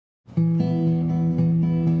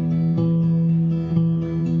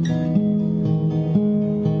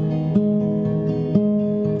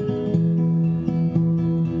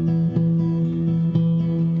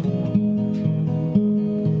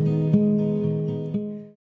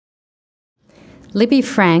Libby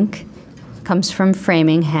Franck comes from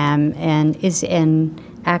Framingham and is an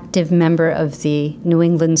active member of the New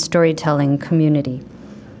England storytelling community.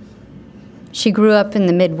 She grew up in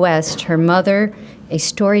the Midwest. Her mother, a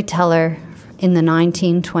storyteller in the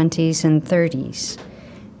 1920s and 30s,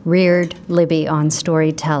 reared Libby on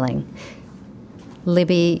storytelling.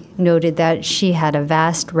 Libby noted that she had a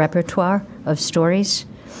vast repertoire of stories,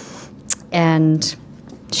 and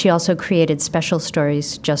she also created special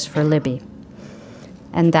stories just for Libby.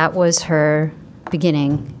 And that was her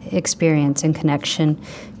beginning experience and connection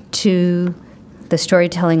to the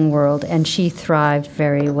storytelling world, and she thrived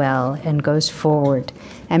very well and goes forward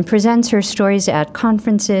and presents her stories at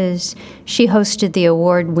conferences. She hosted the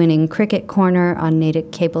award-winning Cricket Corner on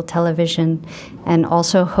Natick Cable Television and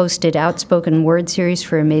also hosted Outspoken Word Series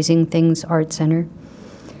for Amazing Things Art Center.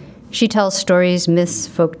 She tells stories, myths,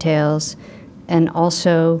 folk tales, and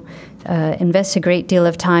also invests a great deal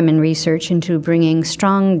of time and research into bringing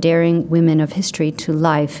strong, daring women of history to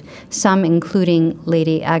life, some including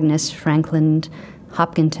Lady Agnes Franklin,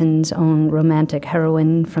 Hopkinton's own romantic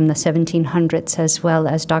heroine from the 1700s, as well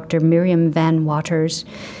as Dr. Miriam Van Waters,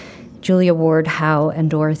 Julia Ward Howe, and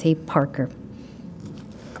Dorothy Parker.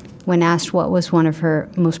 When asked what was one of her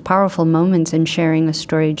most powerful moments in sharing a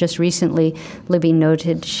story, just recently, Libby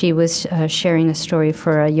noted she was sharing a story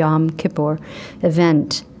for a Yom Kippur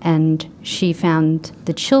event, and she found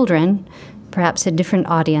the children, perhaps a different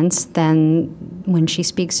audience than when she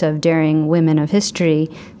speaks of daring women of history,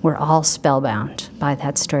 were all spellbound by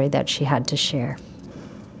that story that she had to share.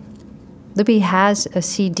 Libby has a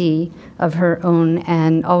CD of her own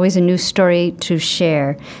and always a new story to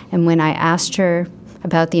share. And when I asked her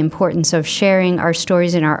about the importance of sharing our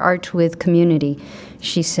stories and our art with community,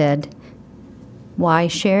 she said, "Why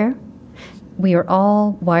share? We are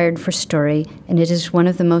all wired for story, and it is one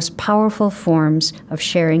of the most powerful forms of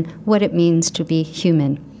sharing what it means to be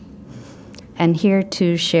human." And here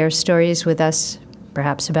to share stories with us,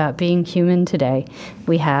 perhaps about being human today,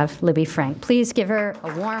 we have Libby Franck. Please give her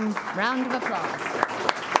a warm round of applause.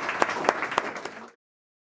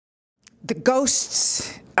 The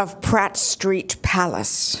Ghosts of Pratt Street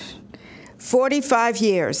Palace, 45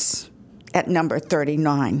 years at number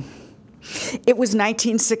 39. It was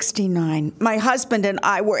 1969. My husband and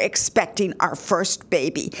I were expecting our first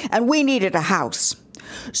baby, and we needed a house.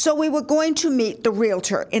 So we were going to meet the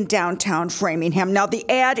realtor in downtown Framingham. Now, the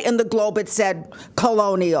ad in the Globe, it said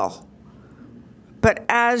colonial. But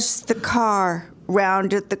as the car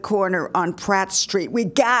rounded the corner on Pratt Street, we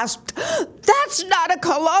gasped, "That's not a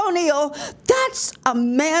colonial, that's a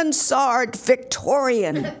mansard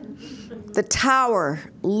Victorian." The tower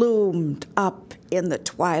loomed up in the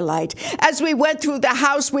twilight. As we went through the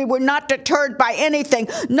house, we were not deterred by anything,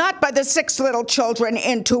 not by the 6 little children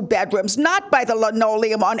in 2 bedrooms, not by the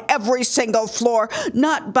linoleum on every single floor,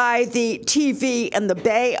 not by the TV in the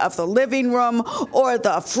bay of the living room, or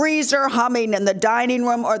the freezer humming in the dining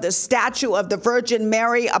room, or the statue of the Virgin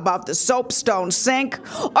Mary above the soapstone sink,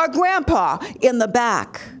 or Grandpa in the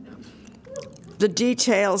back. The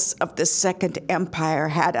details of the Second Empire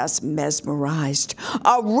had us mesmerized.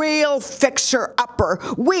 A real fixer-upper.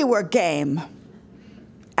 We were game.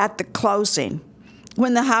 At the closing,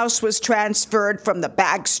 when the house was transferred from the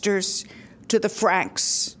Baxters to the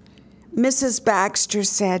Francks, Mrs. Baxter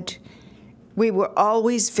said, "We were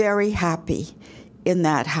always very happy in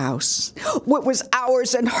that house. It was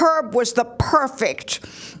ours, and Herb was the perfect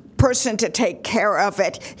person to take care of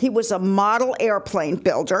it. He was a model airplane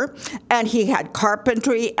builder, and he had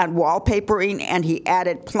carpentry and wallpapering, and he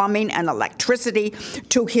added plumbing and electricity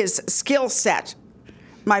to his skill set."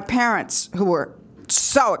 My parents, who were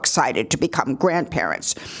so excited to become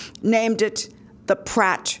grandparents, named it the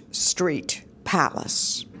Pratt Street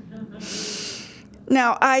Palace.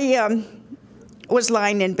 Now, I was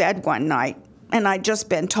lying in bed one night, and I'd just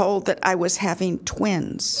been told that I was having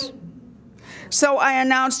twins. So I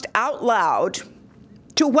announced out loud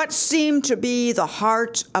to what seemed to be the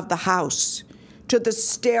heart of the house, to the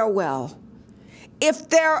stairwell, "If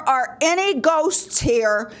there are any ghosts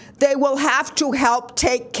here, they will have to help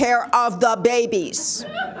take care of the babies."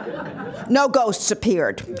 No ghosts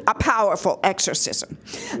appeared, a powerful exorcism.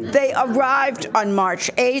 They arrived on March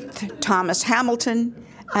 8th, Thomas Hamilton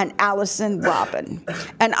and Allison Robin,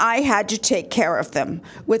 and I had to take care of them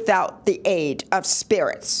without the aid of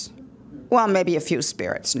spirits. Well, maybe a few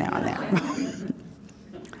spirits now and then.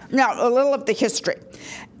 Now, a little of the history.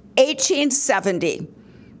 1870,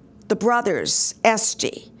 the brothers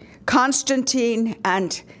Este, Constantine,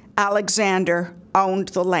 and Alexander owned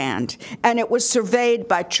the land, and it was surveyed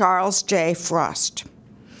by Charles J. Frost.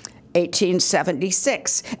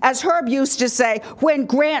 1876. As Herb used to say, when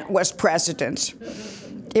Grant was president.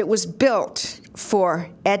 It was built for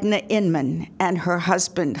Edna Inman and her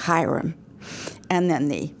husband Hiram. And then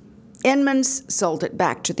the Inmans sold it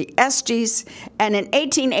back to the Estes, and in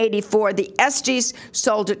 1884, the Estes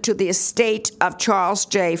sold it to the estate of Charles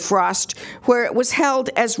J. Frost, where it was held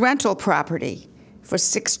as rental property for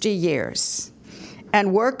 60 years.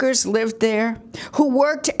 And workers lived there who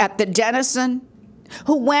worked at the Denison,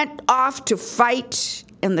 who went off to fight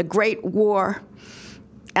in the Great War.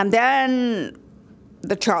 And then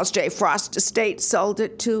the Charles J. Frost estate sold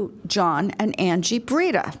it to John and Angie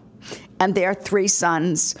Breda and their 3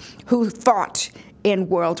 sons who fought in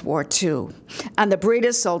World War II. And the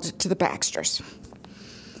Bredas sold it to the Baxters.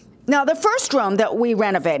 Now, the first room that we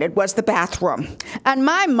renovated was the bathroom. And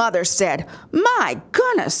my mother said, my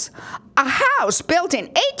goodness, a house built in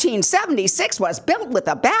 1876 was built with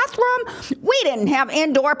a bathroom? We didn't have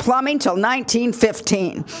indoor plumbing till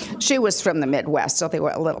 1915. She was from the Midwest, so they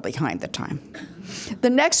were a little behind the time. The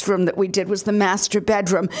next room that we did was the master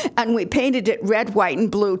bedroom, and we painted it red, white,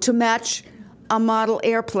 and blue to match a model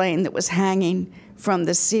airplane that was hanging from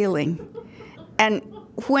the ceiling. And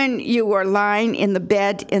when you were lying in the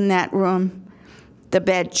bed in that room, the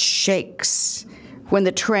bed shakes when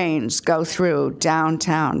the trains go through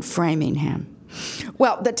downtown Framingham.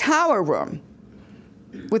 Well, the tower room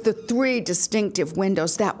with the 3 distinctive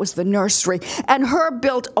windows, that was the nursery. And Herb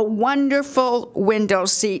built a wonderful window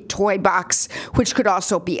seat toy box, which could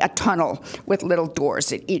also be a tunnel with little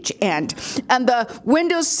doors at each end. And the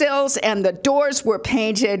windowsills and the doors were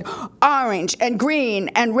painted orange and green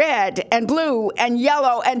and red and blue and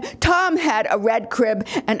yellow. And Tom had a red crib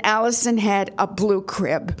and Allison had a blue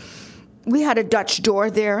crib. We had a Dutch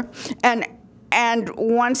door there, and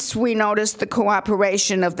once we noticed the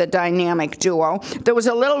cooperation of the dynamic duo, there was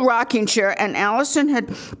a little rocking chair, and Allison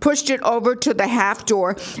had pushed it over to the half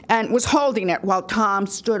door and was holding it while Tom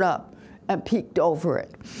stood up and peeked over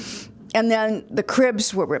it. And then the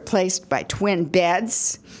cribs were replaced by twin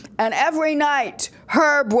beds, and every night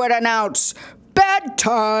Herb would announce,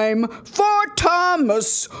 bedtime for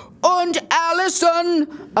Thomas and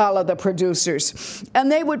Allison, all of the producers. And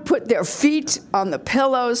they would put their feet on the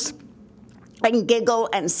pillows and giggle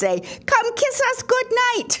and say, come kiss us good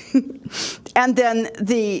night. And then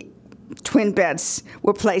the twin beds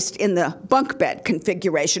were placed in the bunk bed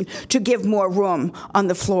configuration to give more room on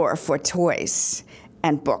the floor for toys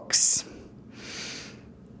and books.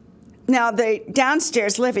 Now, the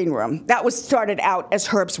downstairs living room, that was started out as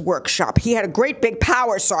Herb's workshop. He had a great big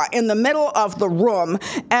power saw in the middle of the room,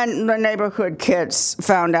 and the neighborhood kids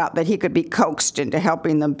found out that he could be coaxed into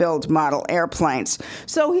helping them build model airplanes.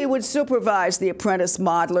 So he would supervise the apprentice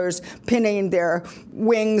modelers, pinning their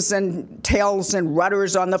wings and tails and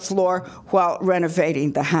rudders on the floor while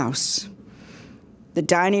renovating the house. The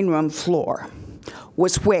dining room floor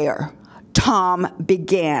was where Tom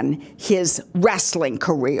began his wrestling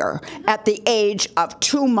career at the age of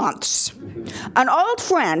 2 months. An old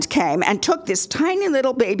friend came and took this tiny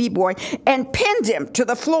little baby boy and pinned him to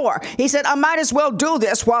the floor. He said, I might as well do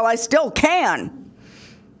this while I still can.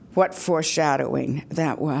 What foreshadowing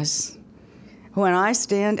that was. When I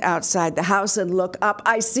stand outside the house and look up,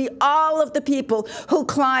 I see all of the people who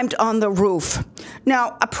climbed on the roof.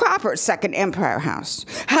 Now, a proper Second Empire house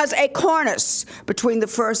has a cornice between the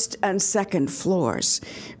first and second floors,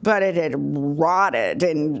 but it had rotted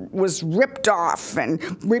and was ripped off and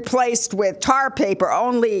replaced with tar paper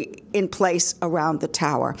only in place around the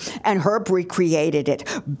tower. And Herb recreated it,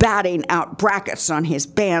 batting out brackets on his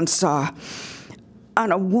bandsaw.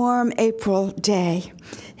 On a warm April day,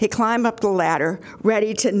 he climbed up the ladder,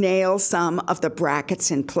 ready to nail some of the brackets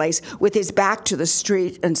in place with his back to the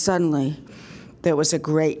street, and suddenly there was a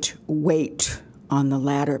great weight on the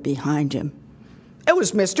ladder behind him. It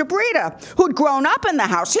was Mr. Breda, who'd grown up in the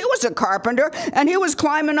house. He was a carpenter, and he was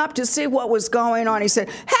climbing up to see what was going on. He said,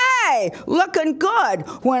 hey, looking good.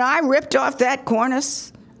 When I ripped off that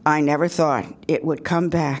cornice, I never thought it would come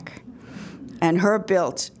back. And Herb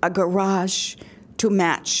built a garage to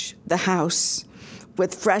match the house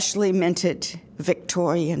with freshly minted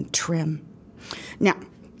Victorian trim. Now,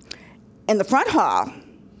 in the front hall,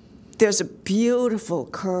 there's a beautiful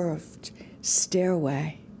curved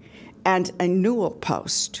stairway and a newel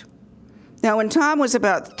post. Now, when Tom was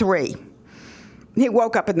about 3, he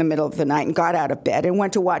woke up in the middle of the night and got out of bed and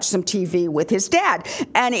went to watch some TV with his dad.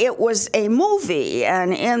 And it was a movie,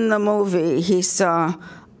 and in the movie, he saw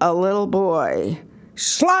a little boy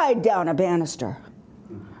slide down a banister.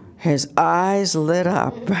 His eyes lit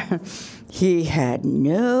up. He had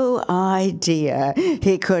no idea.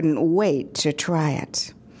 He couldn't wait to try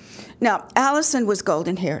it. Now, Allison was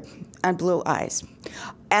golden-haired, and blue eyes.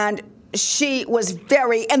 And she was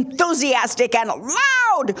very enthusiastic and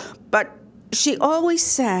loud, but she always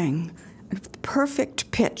sang at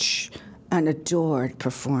perfect pitch and adored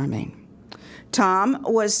performing. Tom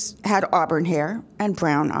had auburn hair and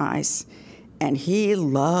brown eyes, and he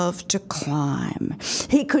loved to climb.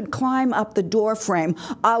 He could climb up the door frame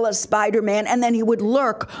a la Spider-Man, and then he would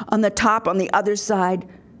lurk on the top on the other side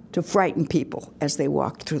to frighten people as they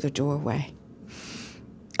walked through the doorway.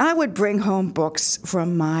 I would bring home books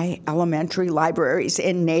from my elementary libraries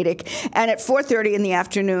in Natick, and at 4:30 in the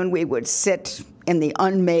afternoon, we would sit in the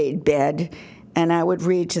unmade bed, and I would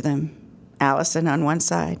read to them. Allison on one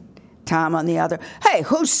side, Tom on the other. Hey,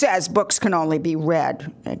 who says books can only be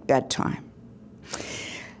read at bedtime?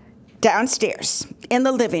 Downstairs, in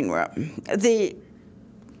the living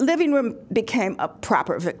room became a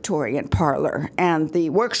proper Victorian parlor, and the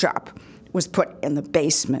workshop was put in the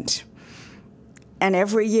basement. And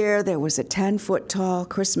every year there was a 10-foot-tall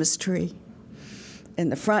Christmas tree in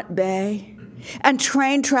the front bay, and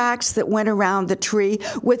train tracks that went around the tree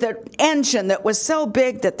with an engine that was so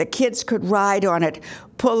big that the kids could ride on it,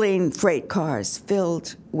 pulling freight cars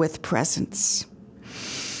filled with presents.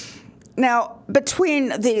 Now, between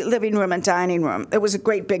the living room and dining room, there was a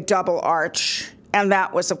great big double arch, and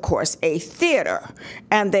that was, of course, a theater.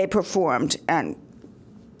 And they performed and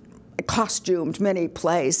costumed many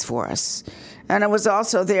plays for us. And it was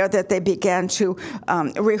also there that they began to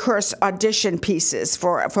rehearse audition pieces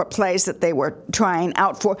for plays that they were trying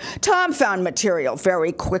out for. Tom found material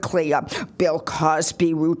very quickly, Bill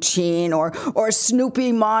Cosby routine or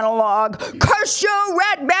Snoopy monologue, "Curse you,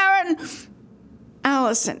 Red Baron!"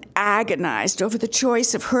 Allison agonized over the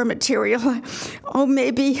choice of her material. Oh,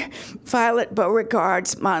 maybe Violet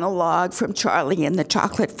Beauregard's monologue from Charlie and the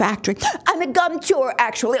Chocolate Factory. And the gum tour,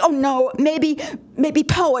 actually. Oh, no, maybe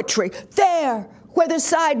poetry. There, where the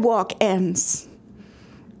sidewalk ends.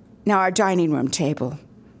 Now, our dining room table.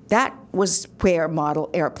 That was where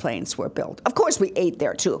model airplanes were built. Of course, we ate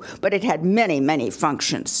there, too, but it had many, many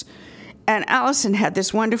functions. And Allison had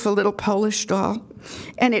this wonderful little Polish doll,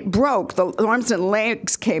 and it broke. The arms and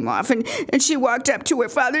legs came off, and she walked up to her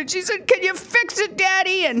father, and she said, "Can you fix it,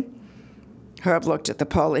 Daddy?" And Herb looked at the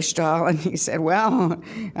Polish doll, and he said, "Well,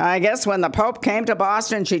 I guess when the Pope came to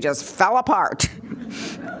Boston, she just fell apart."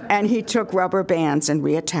 And he took rubber bands and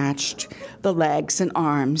reattached the legs and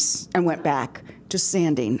arms and went back to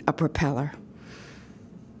sanding a propeller.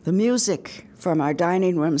 The music from our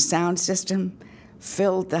dining room sound system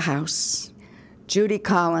filled the house. Judy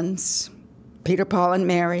Collins, Peter, Paul, and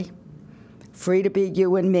Mary, Free to Be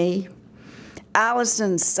You and Me.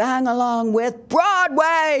 Allison sang along with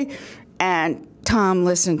Broadway, and Tom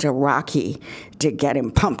listened to Rocky to get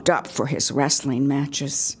him pumped up for his wrestling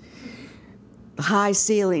matches. The high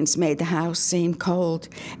ceilings made the house seem cold,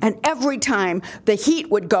 and every time the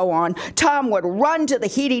heat would go on, Tom would run to the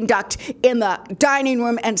heating duct in the dining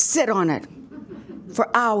room and sit on it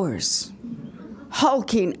for hours,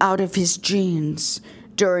 hulking out of his jeans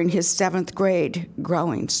during his 7th grade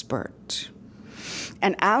growing spurt.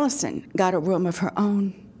 And Allison got a room of her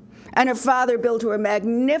own, and her father built her a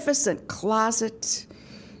magnificent closet,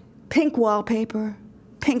 pink wallpaper,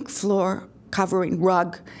 pink floor covering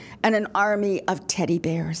rug, and an army of teddy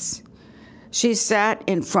bears. She sat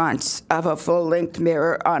in front of a full-length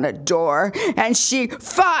mirror on a door, and she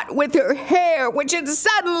fought with her hair, which had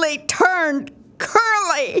suddenly turned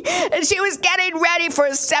curly, and she was getting ready for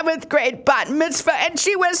a 7th grade bat mitzvah, and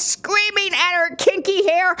she was screaming at her kinky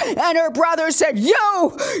hair, and her brother said, You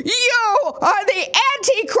are the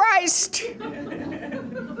Antichrist!"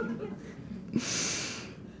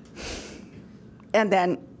 And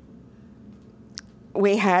then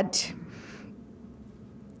we had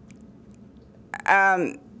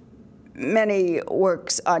many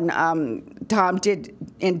works on, Tom did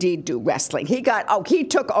indeed do wrestling. He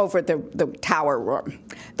took over the tower room.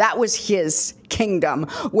 That was his kingdom,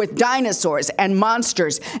 with dinosaurs and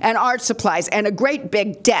monsters and art supplies and a great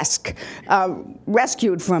big desk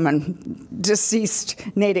rescued from a deceased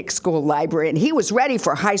Natick school library. And he was ready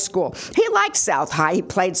for high school. He liked South High. He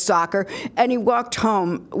played soccer, and he walked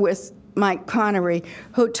home with Mike Connery,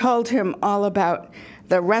 who told him all about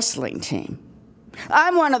the wrestling team.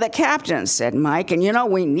 "I'm one of the captains," said Mike, "and you know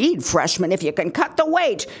we need freshmen. If you can cut the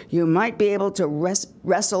weight, you might be able to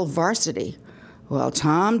wrestle varsity." Well,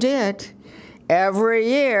 Tom did. Every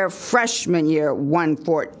year, freshman year,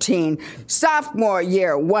 114, sophomore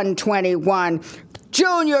year, 121,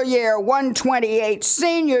 Junior year, 128.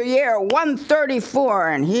 Senior year, 134.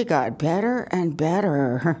 And he got better and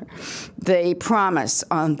better. The promise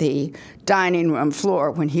on the dining room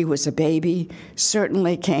floor when he was a baby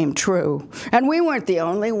certainly came true. And we weren't the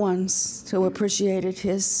only ones who appreciated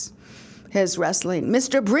his wrestling.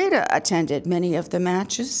 Mr. Brita attended many of the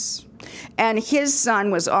matches. And his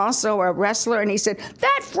son was also a wrestler. And he said,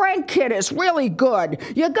 "That Frank kid is really good.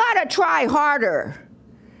 You got to try harder."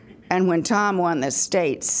 And when Tom won the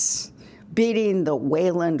states, beating the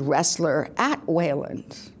Wayland wrestler at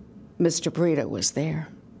Wayland, Mr. Brita was there.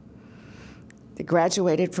 They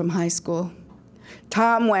graduated from high school.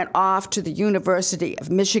 Tom went off to the University of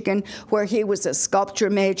Michigan, where he was a sculpture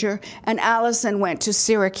major, and Allison went to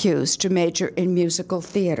Syracuse to major in musical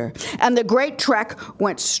theater. And the great trek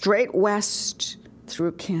went straight west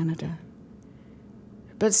through Canada.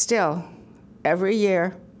 But still, every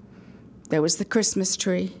year, there was the Christmas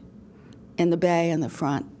tree in the bay in the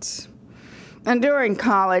front. And during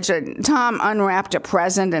college, Tom unwrapped a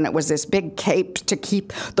present, and it was this big cape to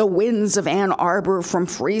keep the winds of Ann Arbor from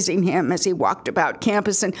freezing him as he walked about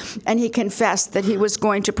campus. And he confessed that he was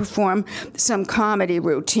going to perform some comedy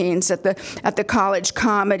routines at the college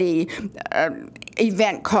comedy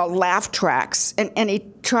event called Laugh Tracks. And he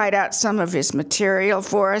tried out some of his material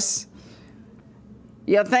for us.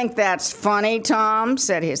 "You think that's funny, Tom?"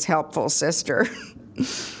 said his helpful sister.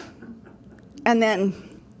 And then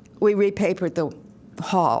we repapered the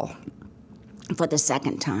hall for the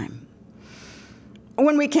second time.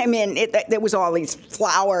 When we came in, there was all these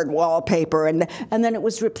flowered wallpaper, and then it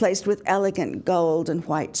was replaced with elegant gold and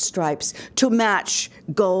white stripes to match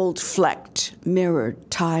gold-flecked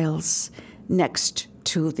mirrored tiles next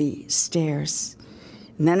to the stairs.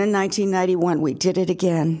 And then in 1991, we did it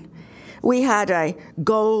again. We had a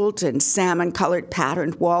gold and salmon-colored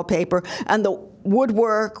patterned wallpaper, and the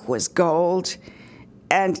woodwork was gold,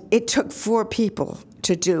 and it took 4 people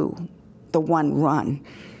to do the one run.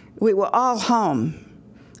 We were all home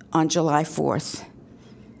on July 4th,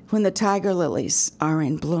 when the tiger lilies are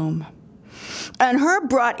in bloom. And Herb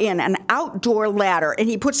brought in an outdoor ladder, and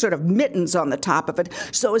he put sort of mittens on the top of it,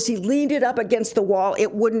 so as he leaned it up against the wall,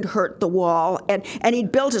 it wouldn't hurt the wall. And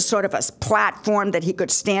he'd built a sort of a platform that he could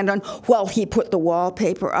stand on while he put the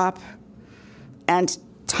wallpaper up. And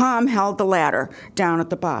Tom held the ladder down at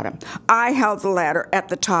the bottom. I held the ladder at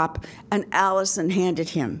the top, and Allison handed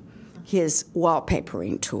him his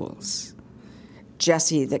wallpapering tools.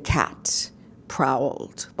 Jessie the cat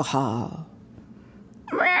prowled the hall.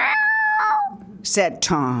 "Meow," said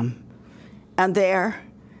Tom. And there,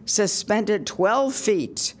 suspended 12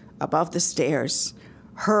 feet above the stairs,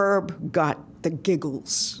 Herb got the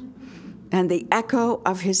giggles. And the echo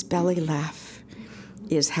of his belly laugh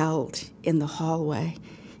is held in the hallway,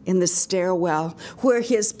 in the stairwell, where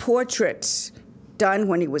his portrait, done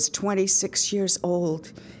when he was 26 years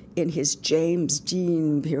old, in his James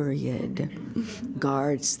Dean period,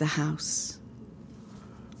 guards the house.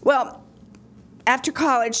 Well, after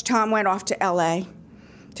college, Tom went off to L.A.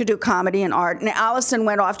 to do comedy and art, and Allison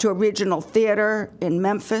went off to a regional theater in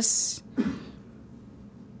Memphis.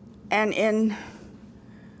 And in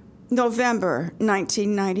November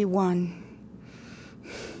 1991,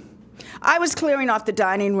 I was clearing off the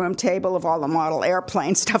dining room table of all the model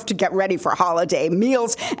airplane stuff to get ready for holiday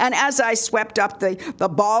meals, and as I swept up the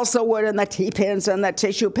balsa wood and the T-pins and the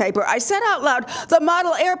tissue paper, I said out loud, "The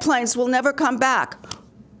model airplanes will never come back."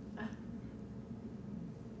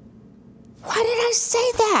 Why did I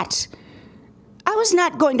say that? I was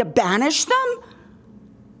not going to banish them.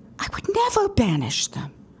 I would never banish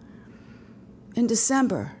them. In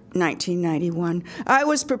December 1991, I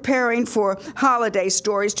was preparing for holiday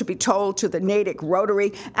stories to be told to the Natick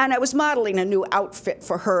Rotary, and I was modeling a new outfit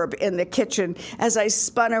for Herb in the kitchen. As I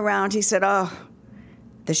spun around, he said, "Oh,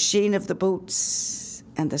 the sheen of the boots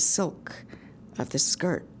and the silk of the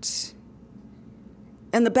skirt."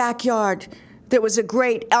 In the backyard, there was a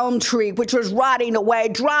great elm tree which was rotting away,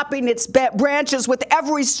 dropping its branches with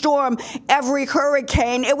every storm, every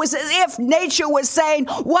hurricane. It was as if nature was saying,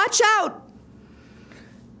 "Watch out."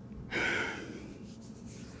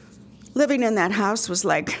 Living in that house was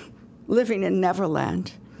like living in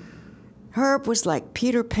Neverland. Herb was like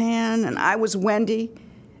Peter Pan, and I was Wendy,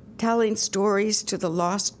 telling stories to the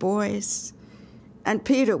lost boys. And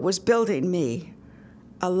Peter was building me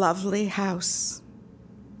a lovely house.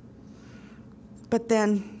 But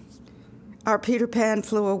then our Peter Pan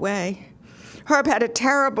flew away. Herb had a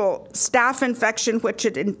terrible staph infection which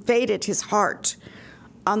had invaded his heart.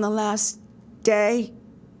 On the last day,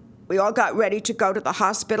 we all got ready to go to the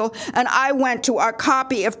hospital, and I went to our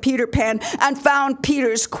copy of Peter Pan and found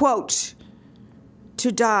Peter's quote, "To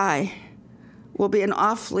die will be an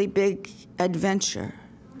awfully big adventure.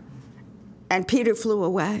 And Peter flew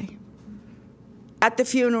away. At the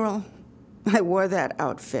funeral, I wore that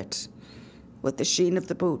outfit with the sheen of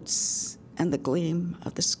the boots and the gleam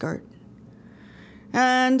of the skirt.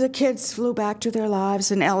 And the kids flew back to their lives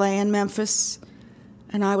in LA and Memphis,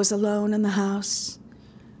 and I was alone in the house,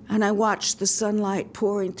 and I watched the sunlight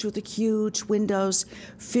pouring through the huge windows,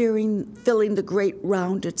 filling the great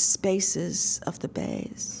rounded spaces of the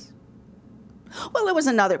bays. Well, there was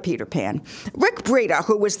another Peter Pan. Rick Breda,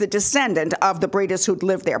 who was the descendant of the Bredas who'd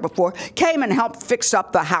lived there before, came and helped fix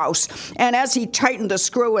up the house. And as he tightened the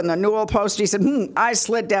screw in the newel post, he said, I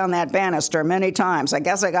slid down that banister many times. I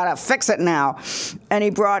guess I gotta fix it now. And he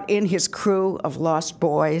brought in his crew of lost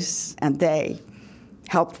boys, and they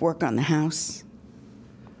helped work on the house.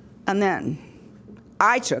 And then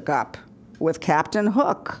I took up with Captain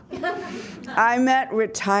Hook. I met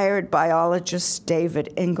retired biologist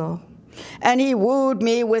David Ingle, and he wooed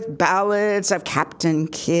me with ballads of Captain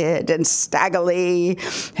Kidd and Stagger Lee,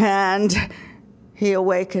 and he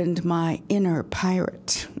awakened my inner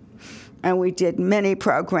pirate. And we did many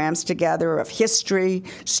programs together of history,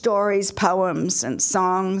 stories, poems, and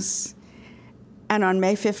songs. And on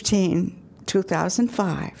May 15,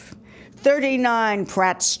 2005, 39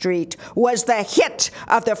 Pratt Street was the hit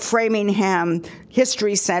of the Framingham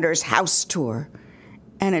History Center's house tour.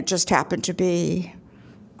 And it just happened to be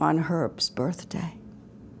on Herb's birthday.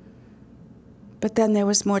 But then there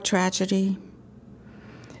was more tragedy.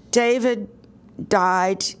 David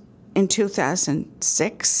died in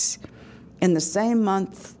 2006, in the same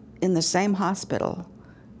month, in the same hospital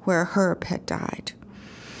where Herb had died.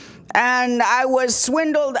 And I was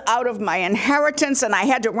swindled out of my inheritance, and I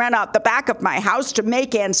had to rent out the back of my house to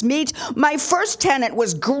make ends meet. My first tenant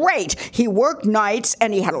was great. He worked nights,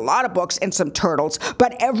 and he had a lot of books and some turtles.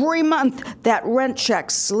 But every month, that rent check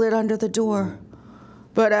slid under the door.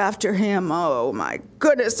 But after him, oh my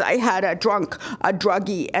goodness, I had a drunk, a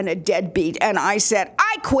druggie, and a deadbeat. And I said,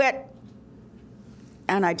 I quit.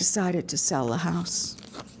 And I decided to sell the house.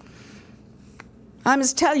 I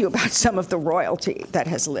must tell you about some of the royalty that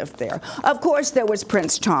has lived there. Of course, there was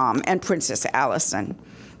Prince Tom and Princess Allison,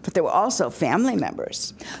 but there were also family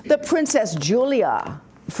members. The Princess Julia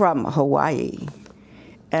from Hawaii,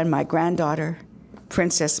 and my granddaughter,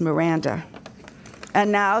 Princess Miranda.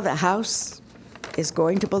 And now the house is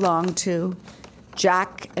going to belong to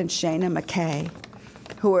Jack and Shana McKay,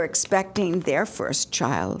 who are expecting their first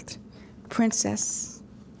child, Princess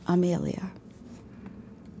Amelia.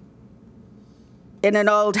 In an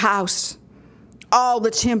old house, all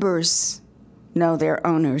the timbers know their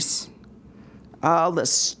owners. All the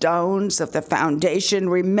stones of the foundation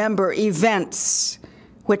remember events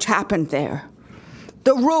which happened there.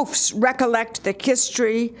 The roofs recollect the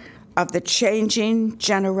history of the changing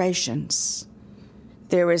generations.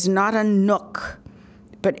 There is not a nook,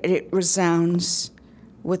 but it resounds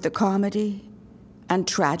with the comedy and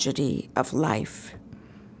tragedy of life.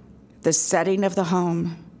 The setting of the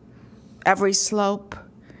home, every slope,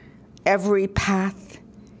 every path,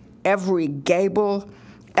 every gable,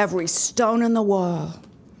 every stone in the wall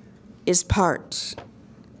is part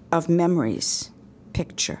of memory's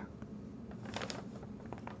picture.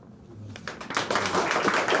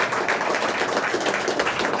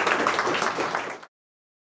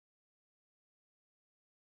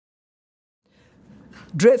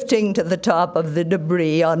 Drifting to the top of the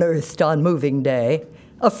debris unearthed on moving day,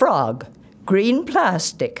 a frog, green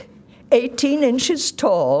plastic, 18 inches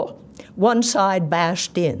tall, one side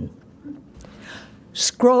bashed in.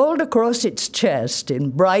 Scrawled across its chest in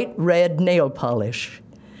bright red nail polish,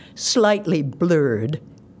 slightly blurred,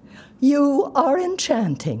 "You are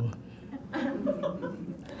enchanting."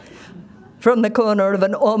 From the corner of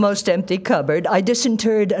an almost empty cupboard, I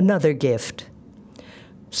disinterred another gift.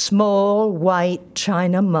 Small white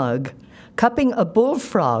china mug cupping a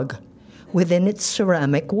bullfrog within its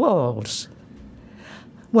ceramic walls.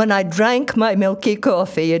 When I drank my milky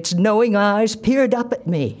coffee, its knowing eyes peered up at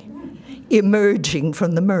me, emerging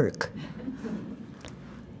from the murk.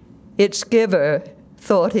 Its giver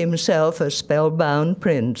thought himself a spellbound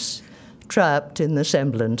prince, trapped in the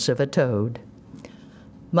semblance of a toad.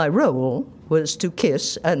 My role was to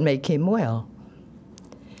kiss and make him well.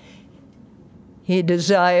 He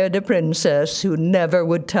desired a princess who never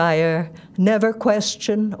would tire, never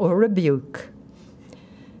question or rebuke.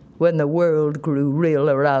 When the world grew real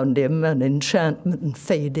around him and enchantment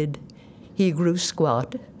faded, he grew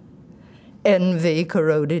squat. Envy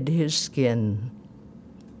corroded his skin.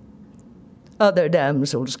 Other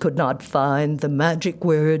damsels could not find the magic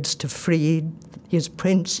words to free his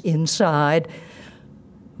prince inside,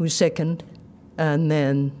 who sickened and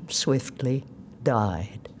then swiftly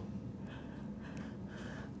died.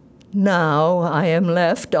 Now I am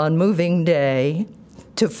left on moving day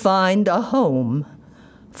to find a home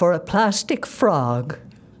for a plastic frog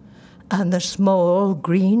and the small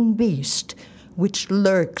green beast which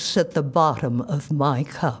lurks at the bottom of my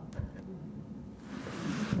cup.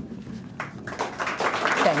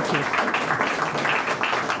 Thank you.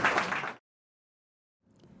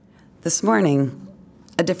 This morning,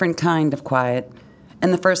 a different kind of quiet,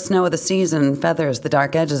 and the first snow of the season feathers the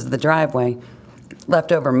dark edges of the driveway.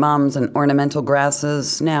 Leftover mums and ornamental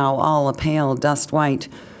grasses, now all a pale dust white.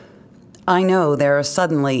 I know there are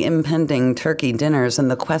suddenly impending turkey dinners and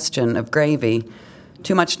the question of gravy.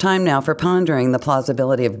 Too much time now for pondering the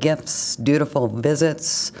plausibility of gifts, dutiful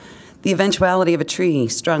visits, the eventuality of a tree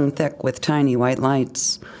strung thick with tiny white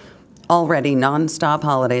lights. Already non-stop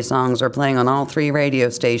holiday songs are playing on all 3 radio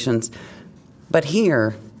stations. But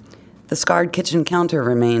here, the scarred kitchen counter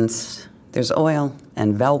remains. There's oil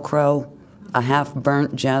and Velcro, a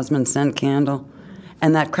half-burnt jasmine scent candle,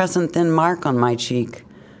 and that crescent-thin mark on my cheek,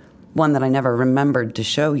 one that I never remembered to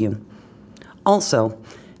show you. Also,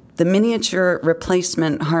 the miniature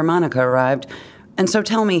replacement harmonica arrived, and so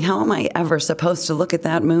tell me, how am I ever supposed to look at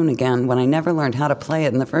that moon again when I never learned how to play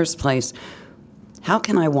it in the first place? How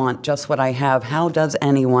can I want just what I have? How does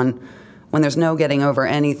anyone, when there's no getting over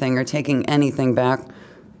anything or taking anything back?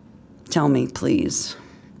 Tell me, please.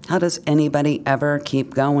 How does anybody ever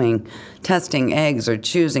keep going? Testing eggs or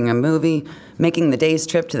choosing a movie, making the day's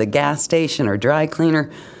trip to the gas station or dry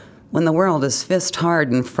cleaner, when the world is fist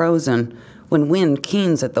hard and frozen, when wind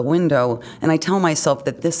keens at the window, and I tell myself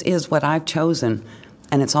that this is what I've chosen,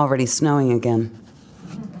 and it's already snowing again.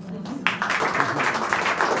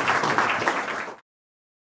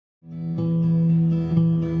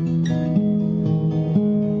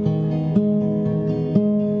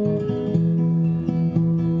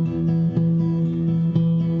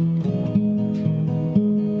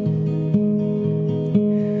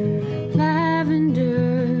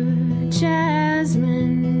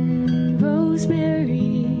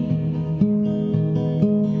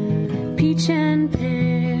 Peach and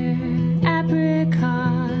pear,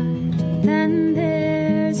 apricot, then